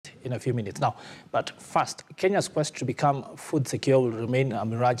in a few minutes now. But first, Kenya's quest to become food secure will remain a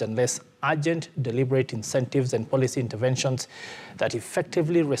mirage unless urgent, deliberate incentives and policy interventions that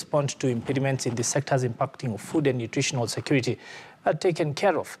effectively respond to impediments in the sectors impacting food and nutritional security are taken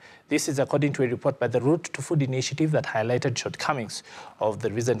care of. This is according to a report by the Route to Food Initiative that highlighted shortcomings of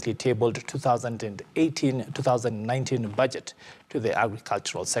the recently tabled 2018-2019 budget to the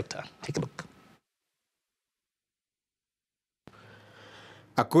agricultural sector. Take a look.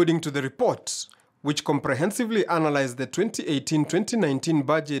 According to the report, which comprehensively analyzed the 2018-2019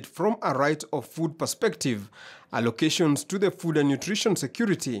 budget from a right of food perspective, allocations to the food and nutrition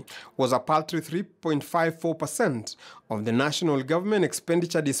security was a paltry 3.54% of the national government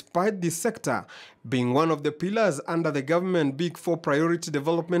expenditure, despite this sector being one of the pillars under the government Big Four priority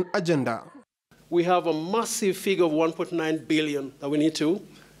development agenda. We have a massive figure of 1.9 billion that we need to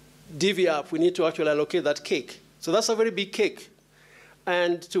divvy up. We need to actually allocate that cake. So that's a very big cake.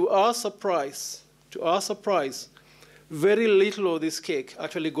 And to our surprise, very little of this cake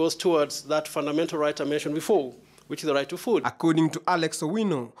actually goes towards that fundamental right I mentioned before, which is the right to food. According to Alex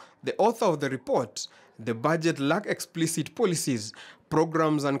Owino, the author of the report, the budget lacks explicit policies,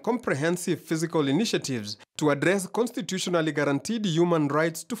 programs and comprehensive physical initiatives to address constitutionally guaranteed human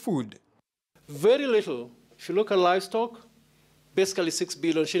rights to food. Very little. If you look at livestock, basically 6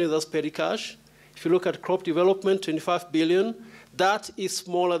 billion shillings as petty cash. If you look at crop development, 25 billion. That is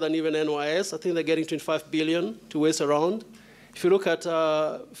smaller than even NYS. I think they're getting 25 billion to waste around. If you look at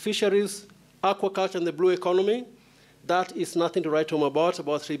fisheries, aquaculture, and the blue economy, that is nothing to write home about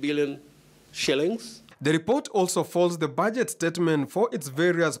 3 billion shillings. The report also faults the budget statement for its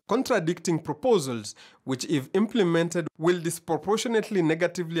various contradicting proposals, which, if implemented, will disproportionately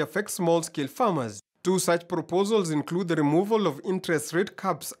negatively affect small-scale farmers. Two such proposals include the removal of interest rate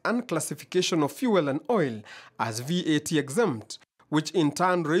caps and classification of fuel and oil as VAT exempt, which in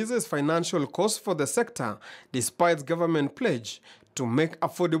turn raises financial costs for the sector, despite government pledge to make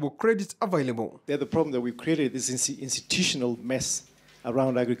affordable credit available. The other problem that we've created is institutional mess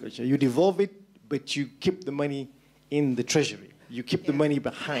around agriculture. You devolve it, but you keep the money in the treasury. You keep the money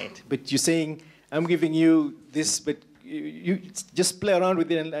behind, but you're saying, I'm giving you this, but you just play around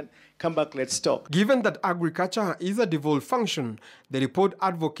with it and come back, let's talk. Given that agriculture is a devolved function, the report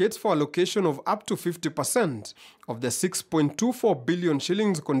advocates for allocation of up to 50% of the 6.24 billion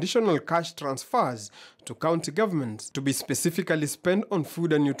shillings conditional cash transfers to county governments to be specifically spent on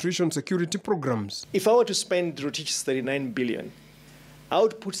food and nutrition security programs. If I were to spend Rotish's 39 billion, I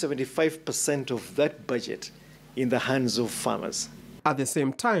would put 75% of that budget in the hands of farmers. At the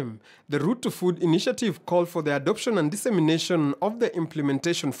same time, the Route to Food initiative called for the adoption and dissemination of the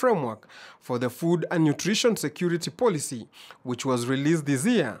implementation framework for the food and nutrition security policy, which was released this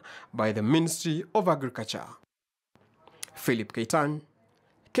year by the Ministry of Agriculture. Philip Keitan,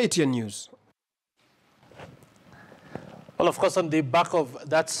 KTN News. Well, of course, on the back of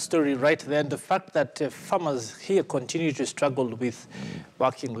that story right there, and the fact that farmers here continue to struggle with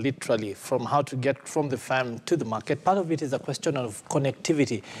working literally from how to get from the farm to the market, part of it is a question of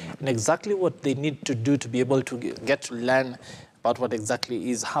connectivity and exactly what they need to do to be able to get to learn about what exactly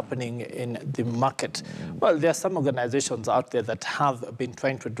is happening in the market. Well, there are some organizations out there that have been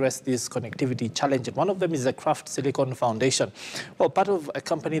trying to address this connectivity challenge. And one of them is the Craft Silicon Foundation. Well, part of a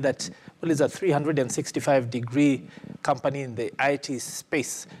company that is a 365-degree company in the IT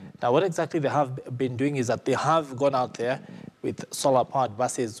space. Now, what exactly they have been doing is that they have gone out there with solar-powered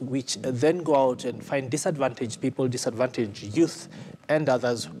buses, which then go out and find disadvantaged people, disadvantaged youth, and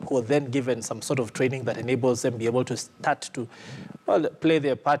others who are then given some sort of training that enables them be able to start to play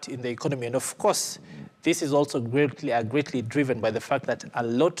their part in the economy. And of course, this is also greatly driven by the fact that a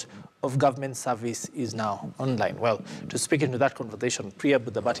lot of government service is now online. Well, to speak into that conversation, Priya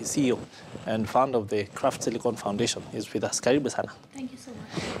Budhabati-CEO and founder of the Craft Silicon Foundation is with us. Karibu sana. Thank you so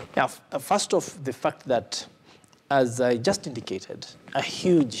much. Now, first off, the fact that, as I just indicated, a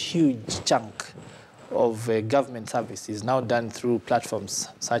huge chunk of government service is now done through platforms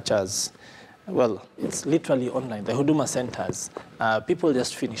such as, well, it's literally online. The Huduma centers, people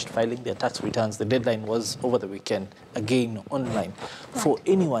just finished filing their tax returns. The deadline was over the weekend, again online. Right. For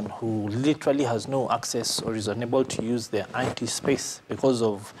anyone who literally has no access or is unable to use their IT space because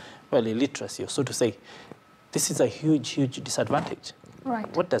of, well, illiteracy, or so to say, this is a huge disadvantage. Right.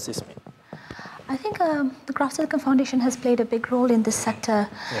 What does this mean? I think the Craft Silicon Foundation has played a big role in this sector.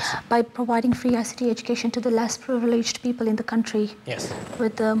 Yes. By providing free ICT education to the less privileged people in the country. Yes.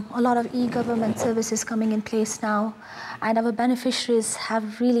 With a lot of e-government services coming in place now. And our beneficiaries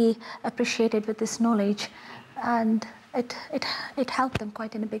have really appreciated with this knowledge. And it helped them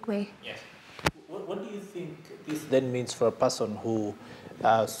quite in a big way. Yes. What do you think this then means for a person who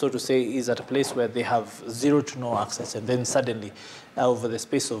so to say, is at a place where they have zero to no access, and then suddenly, over the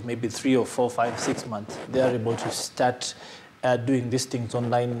space of maybe 3 or 4, 5, 6 months, they are able to start doing these things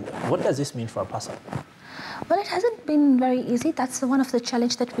online. What does this mean for a person? Well, it hasn't been very easy. That's one of the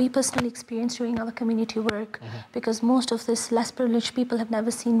challenges that we personally experience during our community work, because most of these less privileged people have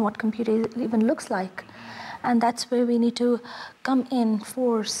never seen what computer even looks like. And that's where we need to come in,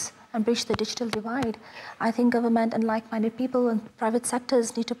 force, and bridge the digital divide. I think government and like-minded people and private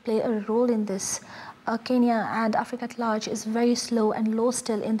sectors need to play a role in this. Kenya and Africa at large is very slow and low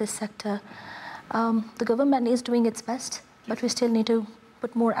still in this sector. The government is doing its best, but we still need to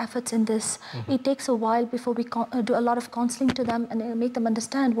put more efforts in this. It takes a while before we do a lot of counseling to them and make them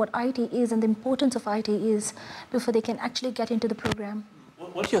understand what IT is and the importance of IT is before they can actually get into the program.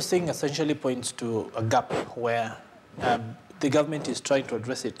 What you're saying essentially points to a gap where the government is trying to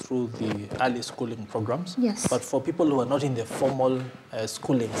address it through the early schooling programs. Yes. But for people who are not in the formal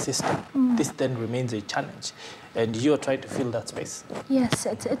schooling system, this then remains a challenge. And you're trying to fill that space. Yes,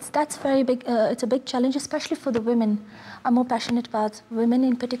 that's very big. It's a big challenge, especially for the women. I'm more passionate about women,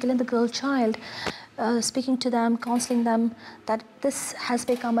 in particular the girl child, speaking to them, counseling them, that this has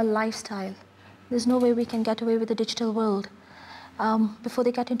become a lifestyle. There's no way we can get away with the digital world. Before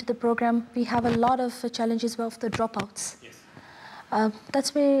they get into the program, we have a lot of challenges of the dropouts. Yes.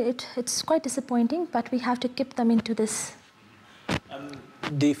 That's where it's quite disappointing, but we have to keep them into this.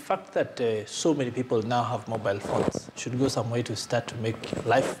 The fact that so many people now have mobile phones should go some way to start to make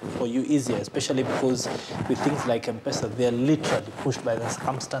life for you easier, especially because with things like M-Pesa, they're literally pushed by the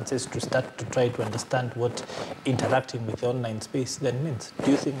circumstances to start to try to understand what interacting with the online space then means.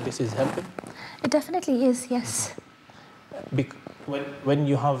 Do you think this is helping? It definitely is, yes. When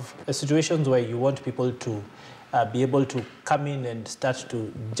you have situations where you want people to be able to come in and start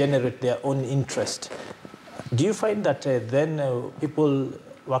to generate their own interest, do you find that then people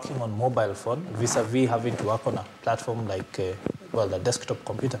working on mobile phone vis-a-vis having to work on a platform like, well, the desktop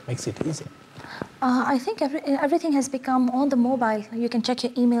computer makes it easier? I think everything has become on the mobile. You can check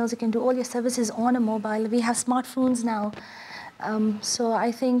your emails, you can do all your services on a mobile. We have smartphones now. So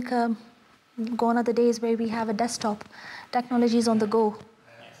I think gone are the days where we have a desktop. Technology is on the go.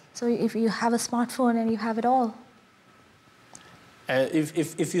 So if you have a smartphone and you have it all.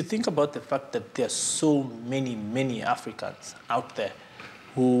 If you think about the fact that there are so many Africans out there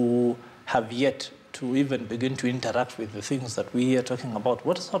who have yet to even begin to interact with the things that we are talking about,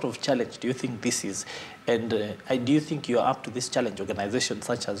 what sort of challenge do you think this is? And do you think you are up to this challenge, organizations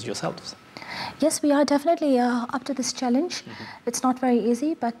such as yourselves? Yes, we are definitely up to this challenge. It's not very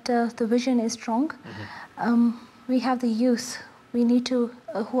easy, but the vision is strong. We have the youth. We need to,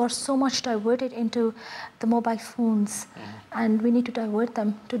 who are so much diverted into the mobile phones, and we need to divert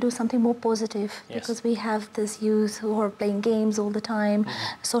them to do something more positive, because we have this youth who are playing games all the time.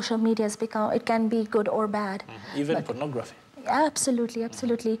 Social media has become, it can be good or bad. Even pornography. Absolutely,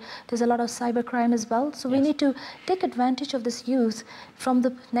 absolutely. There's a lot of cybercrime as well. So we need to take advantage of this youth from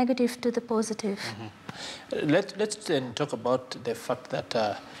the negative to the positive. Let's then talk about the fact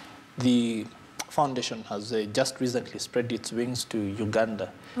that the Foundation has just recently spread its wings to Uganda.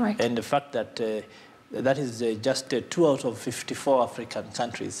 Right. And the fact that that is just 2 out of 54 African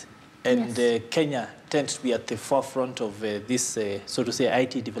countries. And Kenya tends to be at the forefront of this, so to say,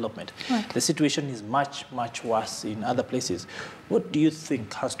 IT development. Right. The situation is much worse in other places. What do you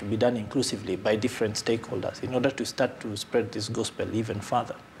think has to be done inclusively by different stakeholders in order to start to spread this gospel even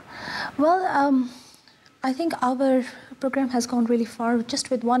further? Well, I think our program has gone really far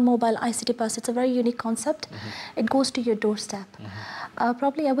just with one mobile ICT bus. It's a very unique concept. It goes to your doorstep.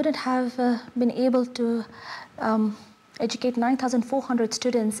 Probably I wouldn't have been able to educate 9,400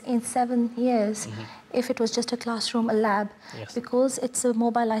 students in 7 years if it was just a classroom, a lab. Because it's a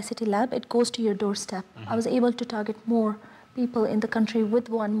mobile ICT lab, it goes to your doorstep. I was able to target more people in the country with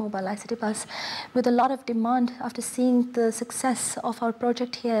one mobile ICT bus. With a lot of demand, after seeing the success of our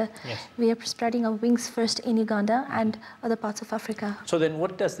project here, we are spreading our wings first in Uganda and other parts of Africa. So then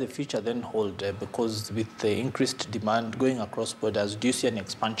what does the future then hold? Because with the increased demand going across borders, do you see an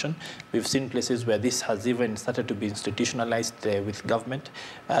expansion? We've seen places where this has even started to be institutionalized with government.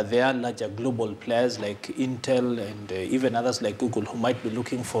 There are larger global players like Intel and even others like Google who might be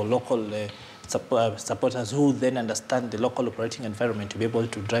looking for local supporters who then understand the local operating environment to be able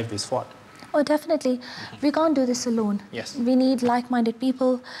to drive this forward. Oh, definitely. We can't do this alone. We need like-minded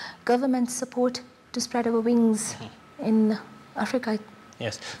people, government support to spread our wings in Africa.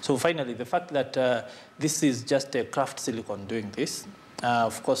 Yes. So finally, the fact that this is just a craft silicon doing this,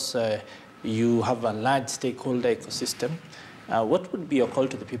 of course, you have a large stakeholder ecosystem. What would be your call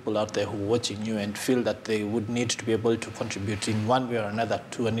to the people out there who are watching you and feel that they would need to be able to contribute in one way or another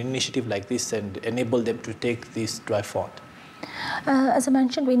to an initiative like this and enable them to take this drive forward? As I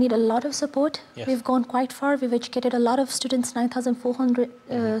mentioned, we need a lot of support. Yes. We've gone quite far. We've educated a lot of students,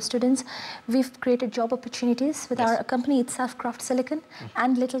 9,400 students. We've created job opportunities with our company itself, Craft Silicon,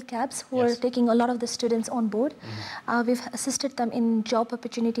 and Little Cabs, who are taking a lot of the students on board. We've assisted them in job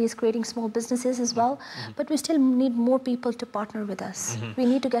opportunities, creating small businesses as well. But we still need more people to partner with us. We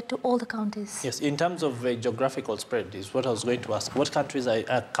need to get to all the counties. Yes, in terms of geographical spread is what I was going to ask. What counties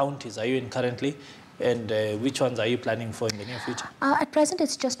are you in currently? And which ones are you planning for in the near future? At present,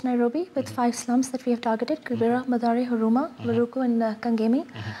 it's just Nairobi with 5 slums that we have targeted: Kibera, Mathare, Huruma, Waruku, and Kangemi.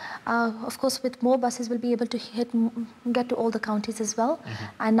 Of course, with more buses, we'll be able to get to all the counties as well.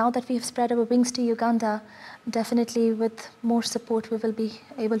 And now that we have spread our wings to Uganda, definitely with more support, we will be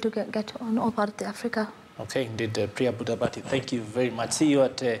able to get on all part of Africa. Okay, indeed, Priya Budhabati, thank you very much. See you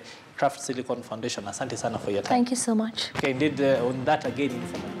at Craft Silicon Foundation. Asante sana for your time. Thank you so much. Okay, indeed, on that again,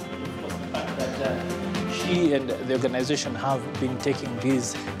 she and the organization have been taking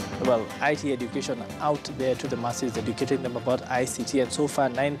these, well, IT education out there to the masses, educating them about ICT, and so far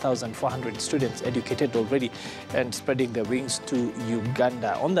 9,400 students educated already and spreading their wings to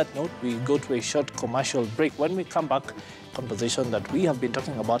Uganda. On that note, we go to a short commercial break. When we come back, conversation that we have been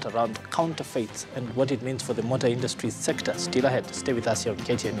talking about around counterfeits and what it means for the motor industry sector. Still ahead. Stay with us here on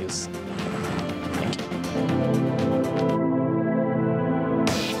KTN News.